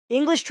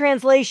English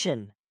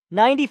translation.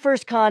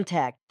 91st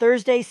contact,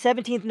 Thursday,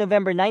 17th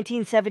November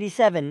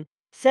 1977,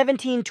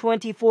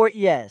 17:24.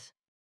 Yes.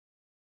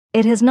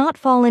 It has not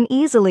fallen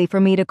easily for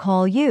me to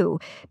call you,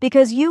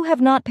 because you have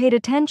not paid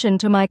attention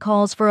to my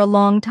calls for a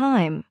long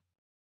time.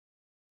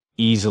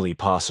 Easily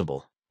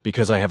possible,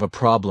 because I have a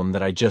problem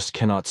that I just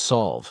cannot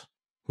solve,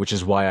 which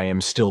is why I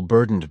am still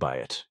burdened by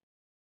it.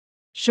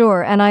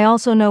 Sure, and I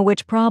also know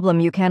which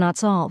problem you cannot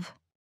solve.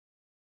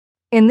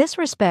 In this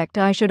respect,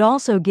 I should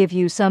also give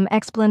you some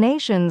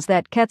explanations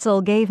that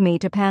Quetzal gave me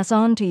to pass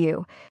on to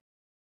you.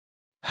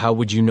 How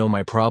would you know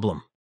my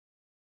problem?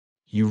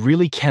 You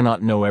really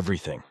cannot know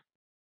everything.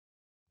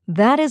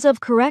 That is of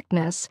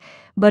correctness,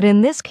 but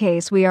in this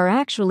case we are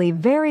actually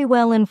very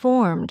well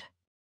informed.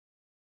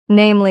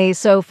 Namely,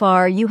 so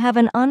far you have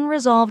an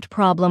unresolved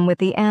problem with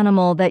the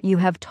animal that you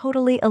have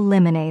totally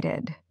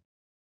eliminated.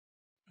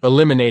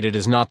 Eliminated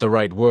is not the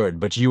right word,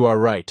 but you are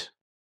right.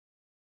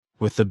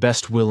 With the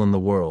best will in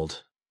the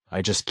world,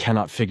 I just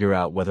cannot figure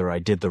out whether I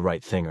did the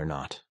right thing or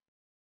not.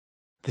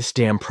 This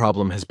damn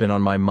problem has been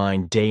on my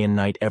mind day and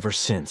night ever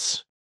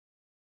since.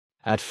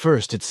 At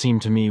first it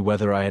seemed to me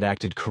whether I had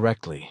acted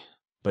correctly,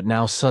 but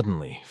now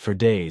suddenly, for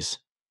days,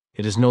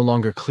 it is no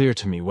longer clear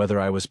to me whether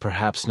I was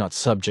perhaps not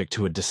subject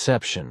to a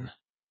deception,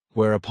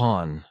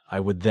 whereupon I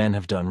would then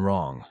have done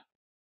wrong.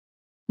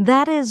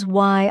 That is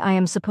why I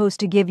am supposed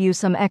to give you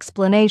some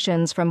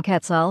explanations from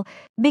Quetzal,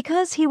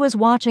 because he was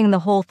watching the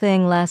whole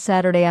thing last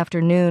Saturday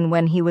afternoon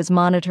when he was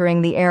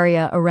monitoring the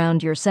area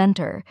around your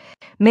center.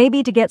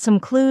 Maybe to get some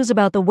clues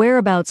about the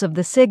whereabouts of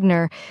the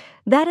Signer.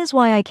 That is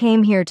why I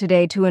came here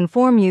today to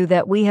inform you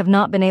that we have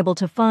not been able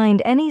to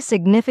find any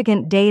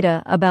significant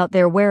data about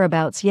their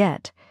whereabouts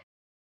yet.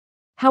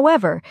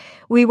 However,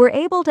 we were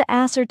able to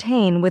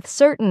ascertain with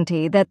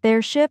certainty that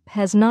their ship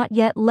has not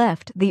yet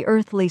left the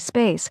earthly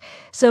space,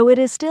 so it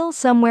is still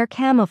somewhere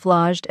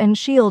camouflaged and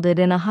shielded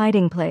in a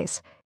hiding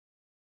place.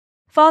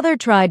 Father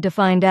tried to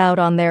find out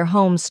on their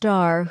home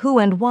star who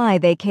and why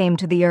they came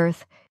to the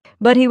Earth,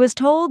 but he was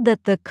told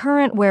that the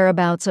current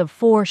whereabouts of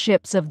 4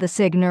 ships of the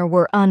Signer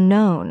were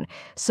unknown,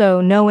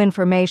 so no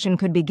information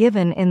could be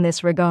given in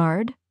this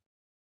regard.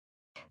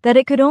 That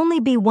it could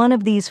only be one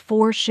of these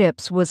 4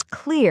 ships was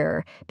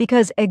clear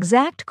because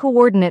exact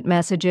coordinate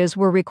messages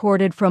were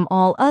recorded from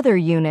all other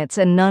units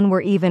and none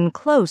were even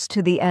close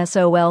to the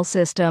SOL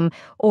system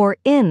or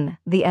in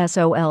the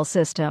SOL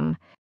system.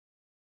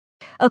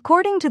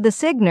 According to the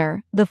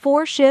Signer, the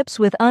 4 ships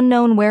with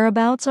unknown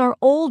whereabouts are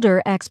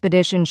older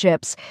expedition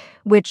ships,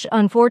 which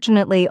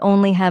unfortunately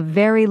only have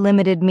very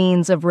limited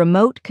means of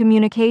remote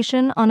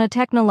communication on a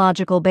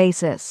technological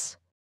basis.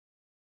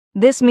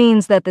 This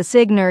means that the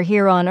Signer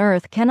here on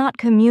Earth cannot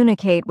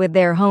communicate with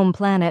their home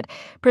planet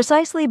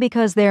precisely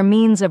because their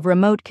means of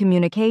remote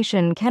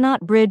communication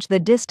cannot bridge the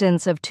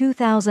distance of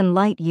 2,000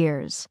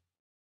 light-years.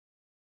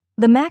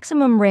 The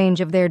maximum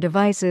range of their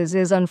devices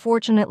is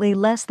unfortunately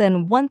less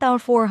than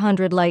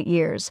 1,400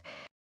 light-years.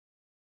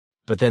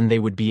 But then they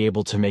would be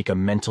able to make a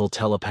mental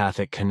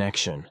telepathic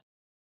connection.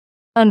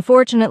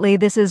 Unfortunately,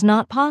 this is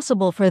not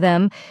possible for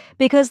them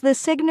because the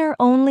Signer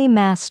only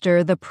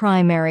master the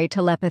primary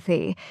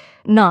telepathy,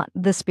 not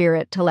the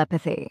spirit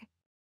telepathy.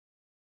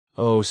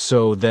 Oh,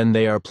 so then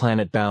they are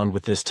planet-bound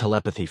with this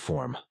telepathy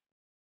form.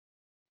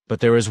 But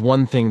there is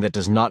one thing that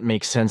does not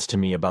make sense to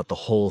me about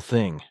the whole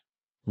thing.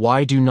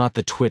 Why do not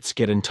the Twits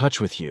get in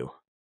touch with you?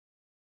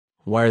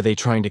 Why are they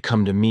trying to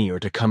come to me or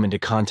to come into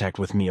contact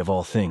with me of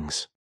all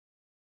things?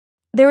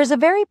 There is a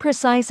very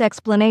precise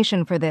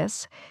explanation for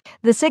this.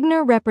 The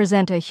Signer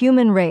represent a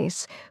human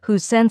race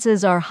whose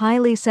senses are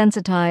highly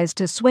sensitized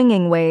to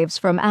swinging waves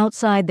from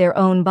outside their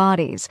own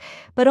bodies,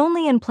 but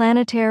only in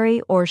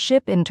planetary or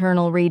ship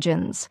internal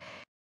regions.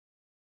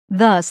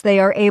 Thus, they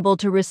are able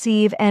to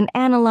receive and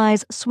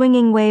analyze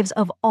swinging waves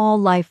of all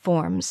life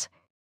forms.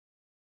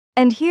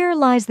 And here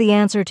lies the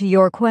answer to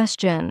your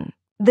question.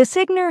 The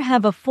Signer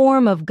have a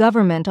form of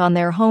government on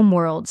their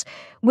homeworlds,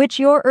 which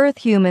your Earth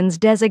humans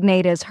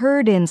designate as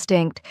herd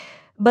instinct,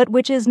 but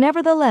which is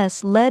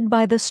nevertheless led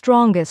by the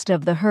strongest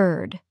of the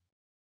herd.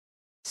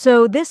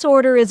 So this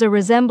order is a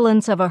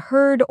resemblance of a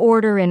herd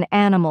order in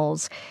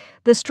animals,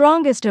 the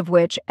strongest of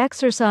which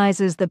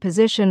exercises the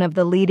position of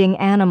the leading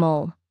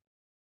animal.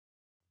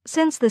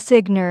 Since the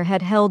Signer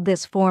had held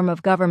this form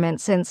of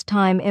government since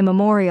time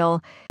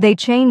immemorial, they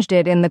changed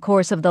it in the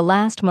course of the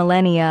last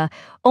millennia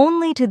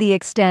only to the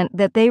extent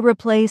that they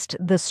replaced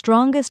the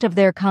strongest of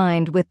their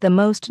kind with the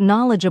most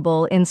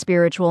knowledgeable in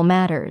spiritual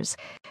matters,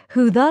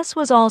 who thus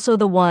was also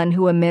the one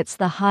who emits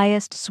the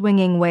highest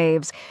swinging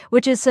waves,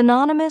 which is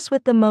synonymous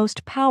with the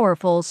most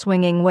powerful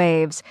swinging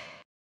waves.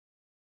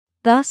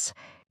 Thus,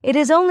 it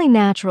is only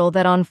natural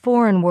that on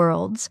foreign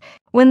worlds,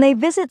 when they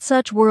visit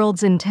such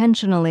worlds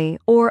intentionally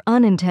or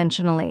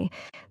unintentionally,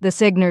 the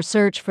Signer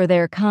search for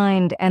their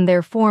kind and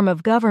their form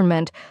of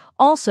government,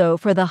 also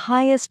for the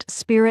highest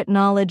spirit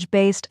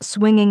knowledge-based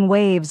swinging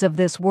waves of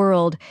this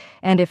world,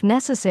 and if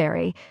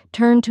necessary,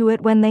 turn to it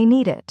when they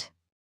need it.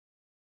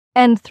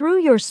 And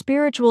through your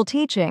spiritual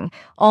teaching,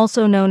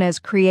 also known as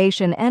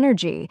creation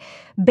energy,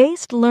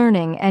 based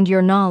learning and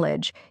your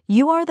knowledge,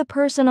 you are the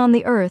person on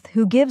the earth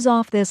who gives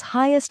off this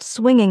highest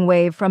swinging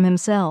wave from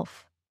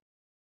himself.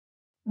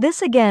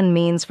 This again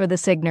means for the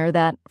Signer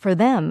that, for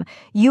them,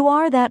 you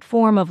are that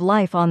form of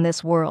life on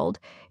this world,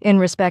 in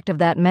respect of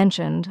that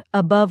mentioned,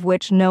 above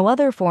which no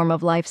other form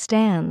of life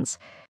stands.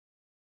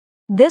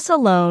 This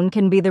alone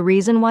can be the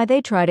reason why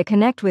they try to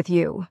connect with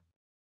you.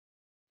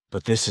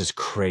 But this is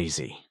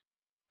crazy.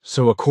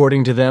 So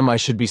according to them, I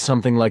should be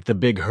something like the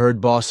big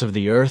herd boss of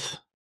the earth?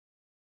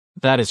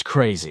 That is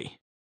crazy.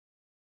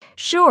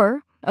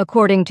 Sure,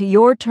 according to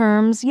your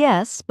terms,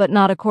 yes, but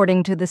not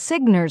according to the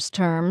Signer's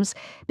terms,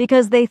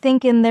 because they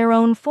think in their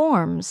own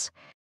forms.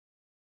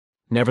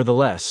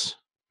 Nevertheless,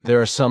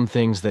 there are some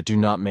things that do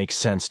not make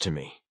sense to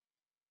me.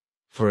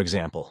 For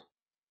example,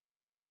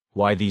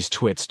 why these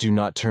twits do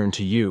not turn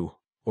to you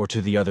or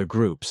to the other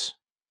groups.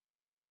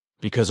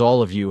 Because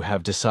all of you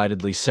have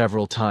decidedly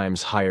several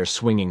times higher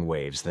swinging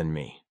waves than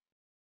me.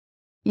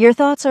 Your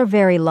thoughts are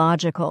very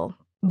logical,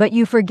 but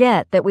you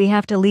forget that we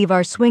have to leave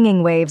our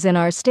swinging waves in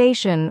our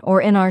station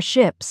or in our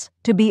ships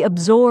to be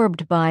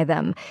absorbed by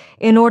them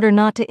in order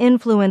not to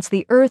influence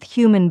the Earth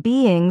human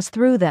beings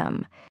through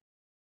them.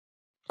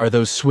 Are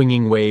those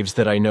swinging waves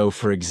that I know,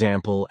 for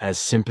example, as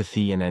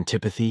sympathy and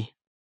antipathy?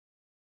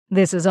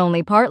 This is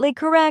only partly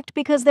correct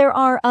because there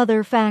are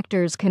other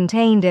factors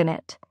contained in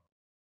it.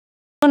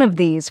 One of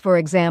these, for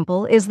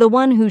example, is the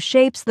one who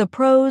shapes the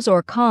pros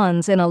or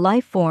cons in a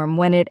life form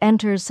when it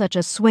enters such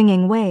a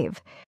swinging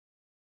wave.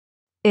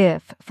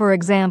 If, for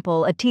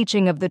example, a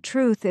teaching of the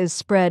truth is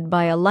spread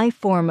by a life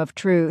form of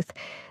truth,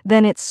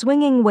 then its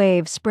swinging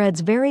wave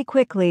spreads very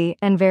quickly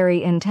and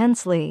very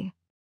intensely.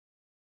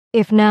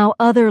 If now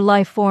other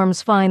life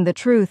forms find the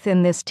truth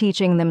in this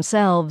teaching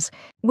themselves,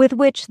 with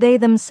which they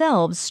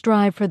themselves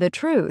strive for the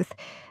truth,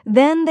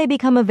 then they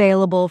become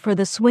available for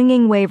the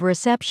swinging wave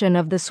reception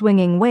of the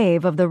swinging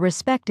wave of the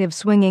respective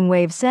swinging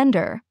wave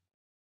sender.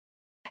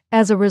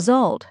 As a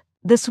result,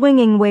 the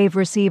swinging wave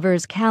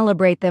receivers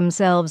calibrate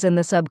themselves in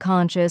the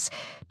subconscious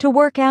to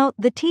work out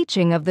the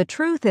teaching of the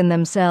truth in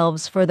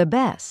themselves for the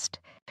best,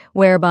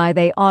 whereby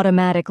they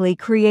automatically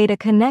create a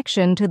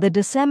connection to the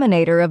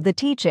disseminator of the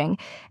teaching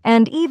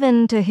and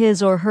even to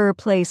his or her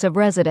place of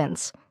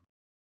residence.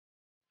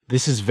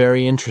 This is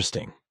very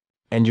interesting.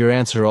 And your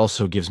answer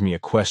also gives me a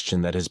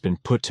question that has been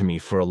put to me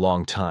for a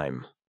long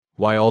time.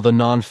 Why all the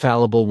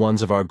non-fallible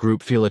ones of our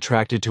group feel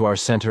attracted to our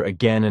center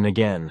again and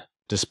again,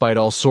 despite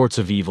all sorts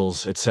of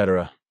evils,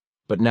 etc.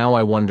 But now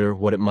I wonder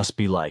what it must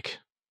be like,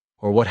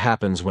 or what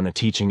happens when a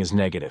teaching is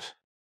negative.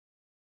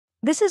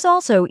 This is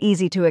also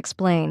easy to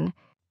explain.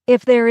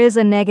 If there is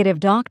a negative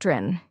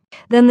doctrine,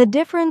 then the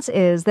difference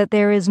is that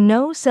there is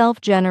no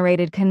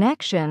self-generated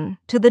connection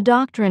to the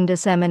doctrine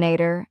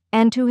disseminator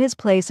and to his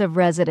place of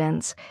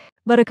residence,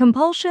 but a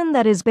compulsion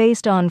that is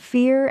based on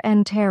fear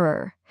and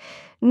terror,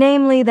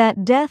 namely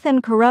that death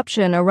and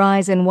corruption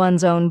arise in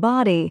one's own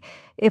body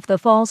if the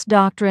false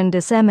doctrine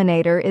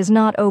disseminator is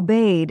not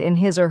obeyed in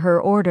his or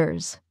her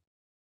orders.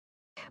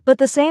 But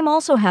the same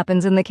also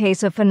happens in the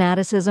case of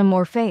fanaticism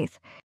or faith.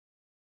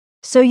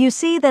 So you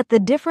see that the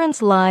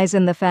difference lies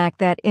in the fact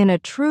that in a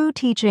true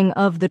teaching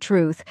of the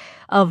truth,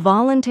 a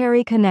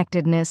voluntary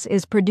connectedness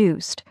is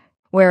produced,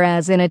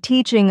 whereas in a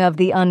teaching of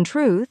the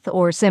untruth,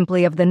 or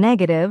simply of the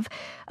negative,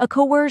 a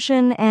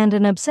coercion and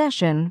an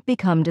obsession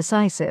become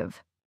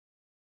decisive.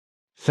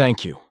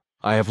 Thank you.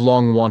 I have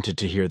long wanted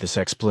to hear this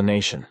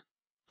explanation.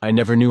 I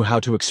never knew how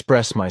to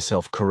express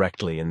myself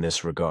correctly in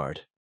this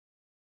regard.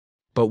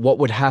 But what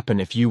would happen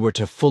if you were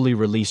to fully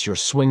release your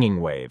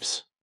swinging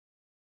waves?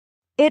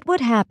 It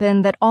would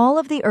happen that all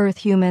of the Earth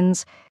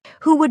humans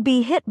who would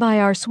be hit by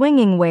our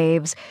swinging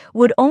waves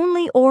would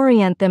only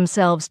orient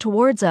themselves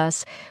towards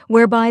us,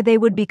 whereby they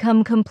would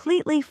become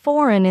completely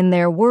foreign in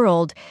their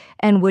world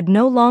and would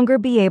no longer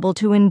be able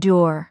to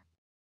endure.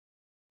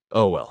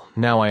 Oh well,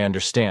 now I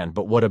understand,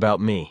 but what about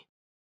me?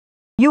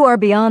 You are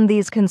beyond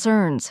these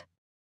concerns.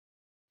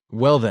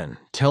 Well then,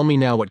 tell me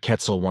now what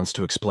Quetzal wants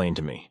to explain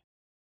to me.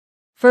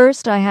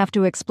 First, I have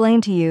to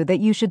explain to you that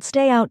you should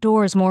stay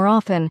outdoors more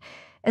often,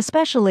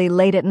 especially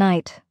late at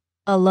night,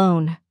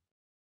 alone.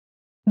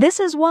 This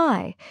is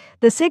why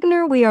the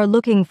Signer we are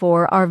looking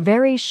for are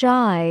very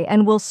shy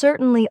and will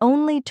certainly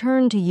only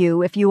turn to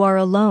you if you are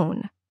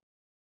alone.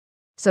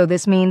 So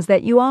this means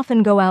that you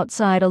often go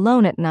outside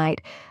alone at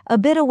night, a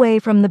bit away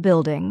from the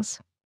buildings.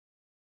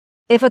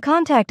 If a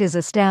contact is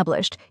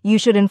established, you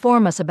should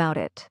inform us about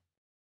it.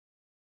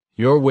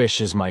 Your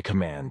wish is my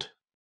command.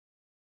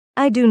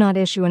 I do not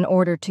issue an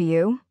order to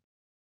you.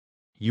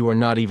 You are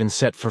not even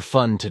set for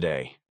fun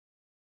today.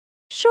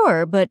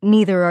 Sure, but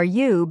neither are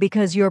you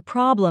because your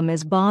problem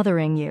is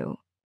bothering you.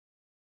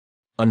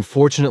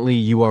 Unfortunately,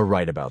 you are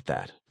right about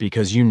that,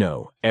 because you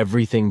know,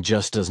 everything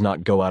just does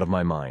not go out of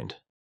my mind.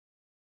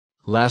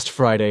 Last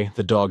Friday,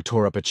 the dog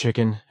tore up a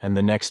chicken, and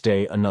the next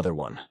day, another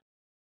one.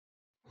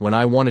 When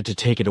I wanted to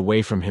take it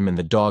away from him in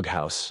the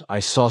doghouse, I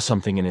saw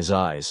something in his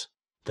eyes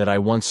that I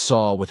once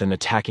saw with an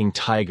attacking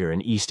tiger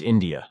in East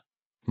India,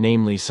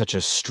 namely such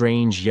a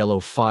strange yellow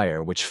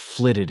fire which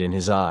flitted in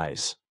his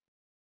eyes.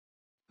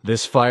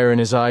 This fire in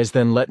his eyes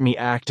then let me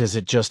act as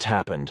it just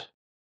happened.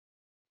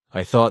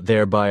 I thought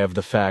thereby of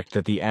the fact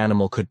that the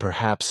animal could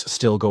perhaps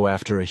still go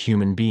after a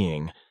human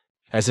being,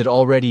 as it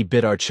already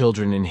bit our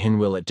children in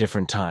Hinwil at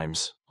different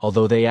times,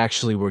 although they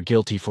actually were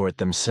guilty for it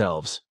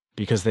themselves,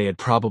 because they had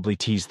probably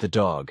teased the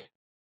dog.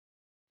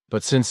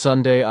 But since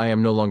Sunday, I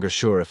am no longer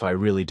sure if I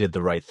really did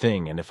the right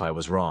thing and if I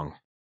was wrong.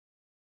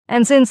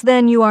 And since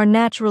then you are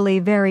naturally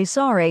very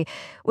sorry,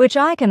 which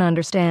I can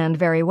understand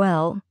very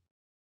well.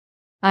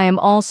 I am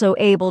also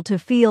able to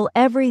feel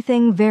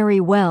everything very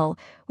well,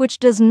 which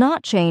does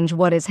not change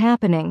what is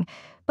happening,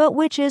 but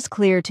which is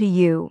clear to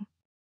you.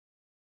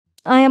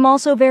 I am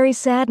also very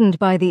saddened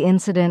by the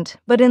incident,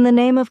 but in the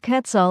name of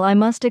Quetzal I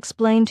must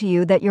explain to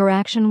you that your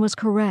action was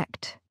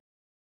correct.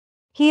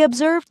 He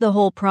observed the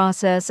whole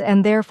process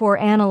and therefore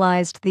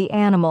analyzed the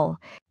animal,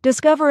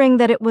 discovering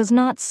that it was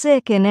not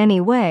sick in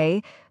any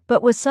way,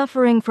 but was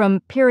suffering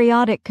from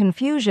periodic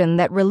confusion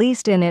that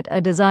released in it a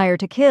desire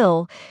to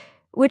kill,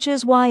 which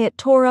is why it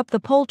tore up the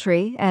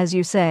poultry, as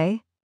you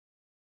say.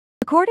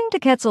 According to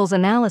Quetzal's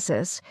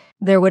analysis,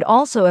 there would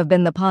also have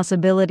been the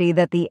possibility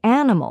that the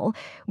animal,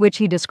 which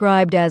he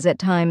described as at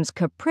times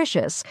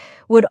capricious,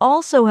 would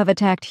also have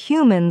attacked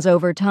humans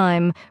over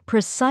time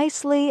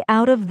precisely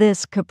out of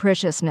this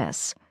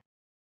capriciousness.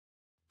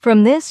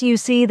 From this you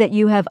see that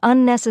you have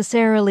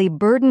unnecessarily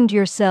burdened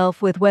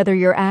yourself with whether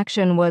your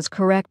action was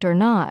correct or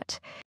not.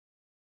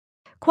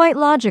 Quite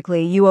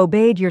logically, you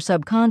obeyed your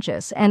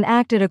subconscious and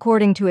acted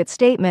according to its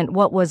statement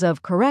what was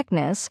of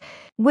correctness,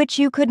 which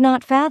you could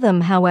not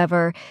fathom,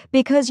 however,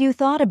 because you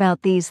thought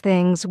about these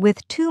things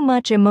with too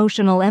much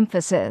emotional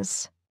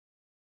emphasis.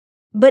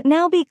 But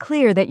now be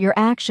clear that your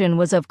action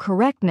was of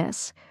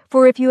correctness,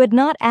 for if you had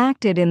not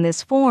acted in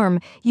this form,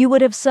 you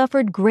would have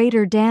suffered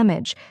greater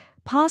damage,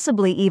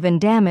 possibly even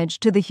damage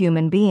to the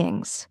human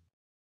beings.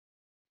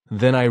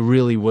 Then I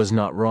really was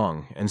not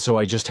wrong, and so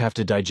I just have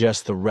to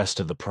digest the rest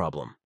of the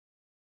problem.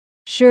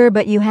 Sure,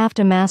 but you have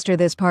to master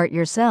this part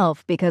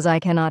yourself because I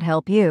cannot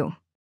help you.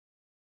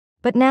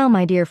 But now,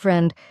 my dear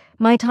friend,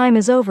 my time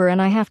is over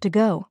and I have to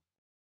go.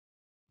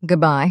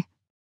 Goodbye.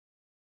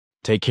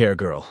 Take care,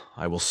 girl.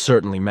 I will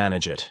certainly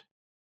manage it.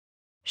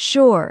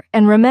 Sure,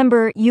 and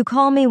remember, you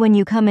call me when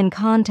you come in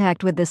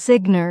contact with the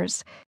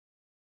Signers.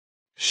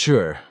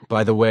 Sure.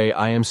 By the way,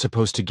 I am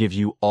supposed to give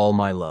you all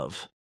my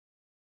love.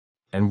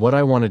 And what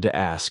I wanted to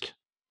ask,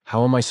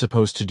 how am I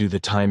supposed to do the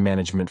time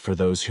management for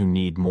those who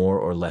need more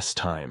or less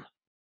time?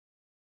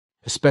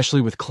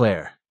 Especially with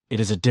Claire, it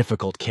is a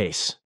difficult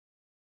case.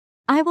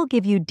 I will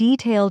give you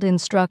detailed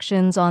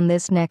instructions on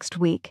this next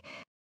week.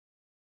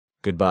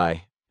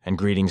 Goodbye, and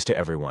greetings to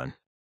everyone.